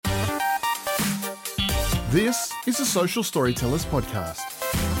This is a Social Storytellers podcast.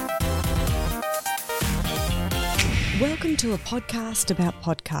 Welcome to a podcast about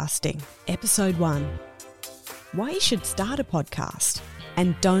podcasting, episode 1. Why you should start a podcast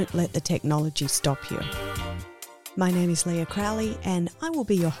and don't let the technology stop you. My name is Leah Crowley and I will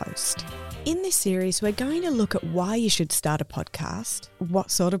be your host. In this series, we're going to look at why you should start a podcast, what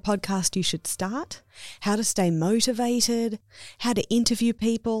sort of podcast you should start, how to stay motivated, how to interview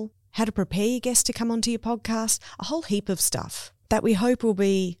people, how to prepare your guests to come onto your podcast, a whole heap of stuff that we hope will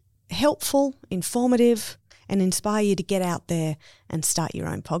be helpful, informative, and inspire you to get out there and start your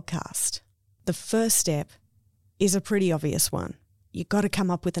own podcast. The first step is a pretty obvious one. You've got to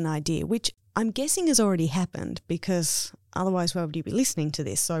come up with an idea, which I'm guessing has already happened because otherwise why would you be listening to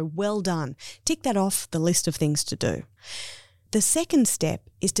this? So well done. Tick that off the list of things to do. The second step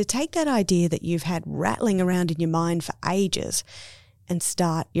is to take that idea that you've had rattling around in your mind for ages and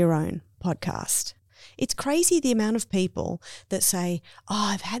start your own podcast. It's crazy the amount of people that say,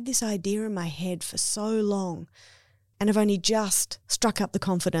 I've had this idea in my head for so long and I've only just struck up the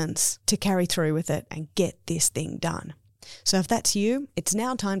confidence to carry through with it and get this thing done. So if that's you, it's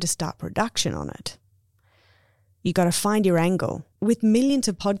now time to start production on it. You got to find your angle. With millions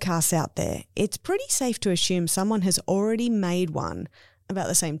of podcasts out there, it's pretty safe to assume someone has already made one about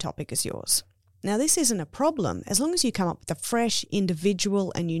the same topic as yours. Now, this isn't a problem as long as you come up with a fresh,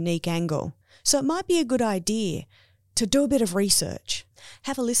 individual and unique angle. So it might be a good idea to do a bit of research.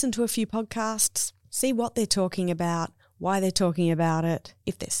 Have a listen to a few podcasts, see what they're talking about, why they're talking about it.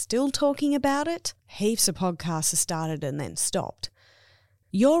 If they're still talking about it, heaps of podcasts are started and then stopped.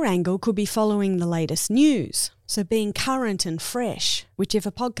 Your angle could be following the latest news. So being current and fresh, which if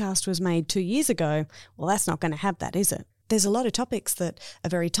a podcast was made 2 years ago, well, that's not going to have that, is it? There's a lot of topics that are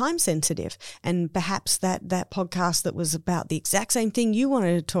very time sensitive, and perhaps that podcast that was about the exact same thing you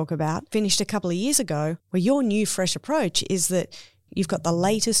wanted to talk about finished a couple of years ago, where your new fresh approach is that you've got the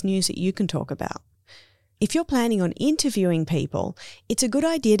latest news that you can talk about. If you're planning on interviewing people, it's a good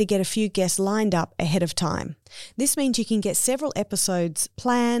idea to get a few guests lined up ahead of time. This means you can get several episodes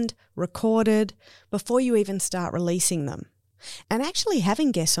planned, recorded, before you even start releasing them. And actually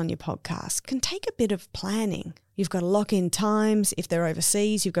having guests on your podcast can take a bit of planning. You've got to lock in times. If they're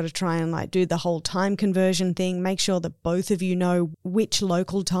overseas, you've got to try and do the whole time conversion thing. Make sure that both of you know which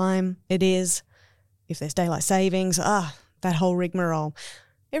local time it is. If there's daylight savings, that whole rigmarole.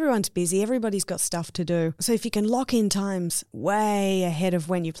 Everyone's busy. Everybody's got stuff to do. So if you can lock in times way ahead of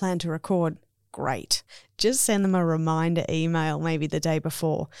when you plan to record, great. Just send them a reminder email maybe the day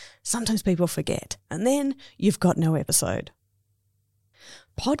before. Sometimes people forget. And then you've got no episode.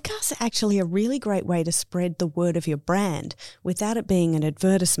 Podcasts are actually a really great way to spread the word of your brand without it being an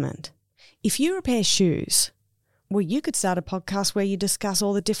advertisement. If you repair shoes, well, you could start a podcast where you discuss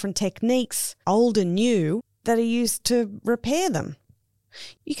all the different techniques, old and new, that are used to repair them.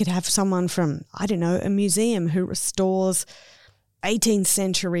 You could have someone from, a museum who restores 18th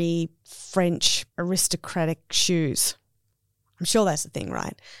century French aristocratic shoes. I'm sure that's the thing,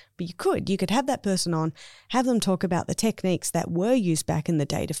 right? But you could have that person on, have them talk about the techniques that were used back in the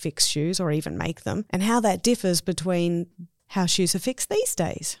day to fix shoes or even make them, and how that differs between how shoes are fixed these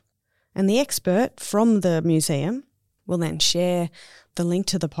days. And the expert from the museum will then share the link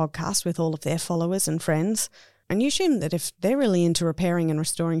to the podcast with all of their followers and friends. And you assume that if they're really into repairing and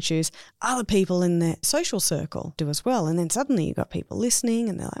restoring shoes, other people in their social circle do as well. And then suddenly you've got people listening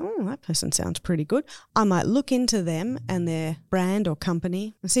and they're like, oh, that person sounds pretty good. I might look into them and their brand or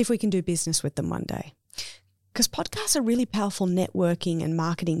company and see if we can do business with them one day. Because podcasts are really powerful networking and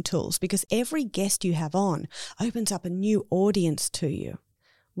marketing tools because every guest you have on opens up a new audience to you.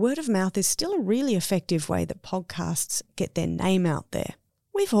 Word of mouth is still a really effective way that podcasts get their name out there.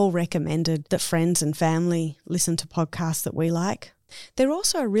 We've all recommended that friends and family listen to podcasts that we like. They're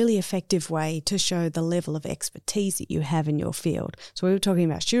also a really effective way to show the level of expertise that you have in your field. So we were talking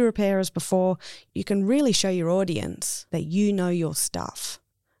about shoe repairers before. You can really show your audience that you know your stuff.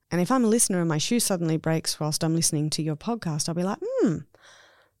 And if I'm a listener and my shoe suddenly breaks whilst I'm listening to your podcast, I'll be like,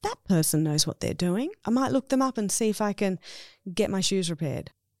 that person knows what they're doing. I might look them up and see if I can get my shoes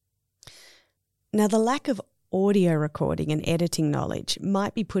repaired. Now, the lack of audio recording and editing knowledge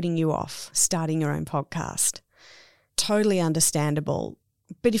might be putting you off starting your own podcast. Totally understandable.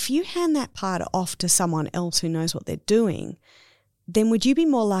 But if you hand that part off to someone else who knows what they're doing, then would you be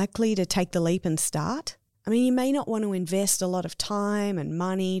more likely to take the leap and start? I mean, you may not want to invest a lot of time and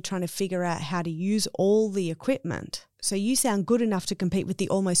money trying to figure out how to use all the equipment. So you sound good enough to compete with the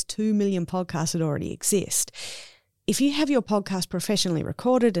almost 2 million podcasts that already exist. If you have your podcast professionally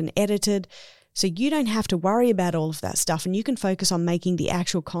recorded and edited, So you don't have to worry about all of that stuff, and you can focus on making the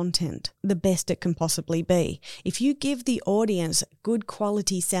actual content the best it can possibly be. If you give the audience good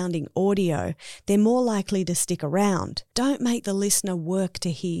quality sounding audio, they're more likely to stick around. Don't make the listener work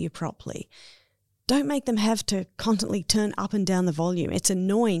to hear you properly. Don't make them have to constantly turn up and down the volume. It's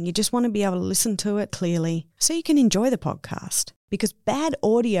annoying. You just want to be able to listen to it clearly so you can enjoy the podcast. Because bad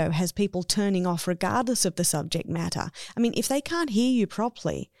audio has people turning off regardless of the subject matter. I mean, if they can't hear you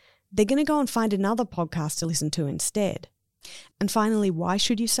properly, they're going to go and find another podcast to listen to instead. And finally, why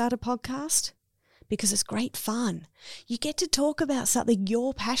should you start a podcast? Because it's great fun. You get to talk about something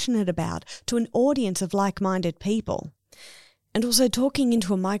you're passionate about to an audience of like-minded people. And also talking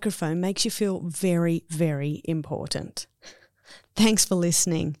into a microphone makes you feel very, very important. Thanks for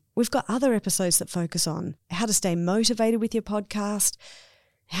listening. We've got other episodes that focus on how to stay motivated with your podcast,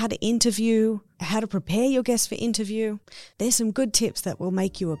 how to interview, how to prepare your guests for interview. There's some good tips that will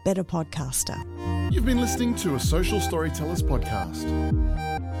make you a better podcaster. You've been listening to a Social Storytellers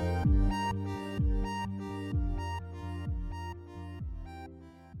podcast.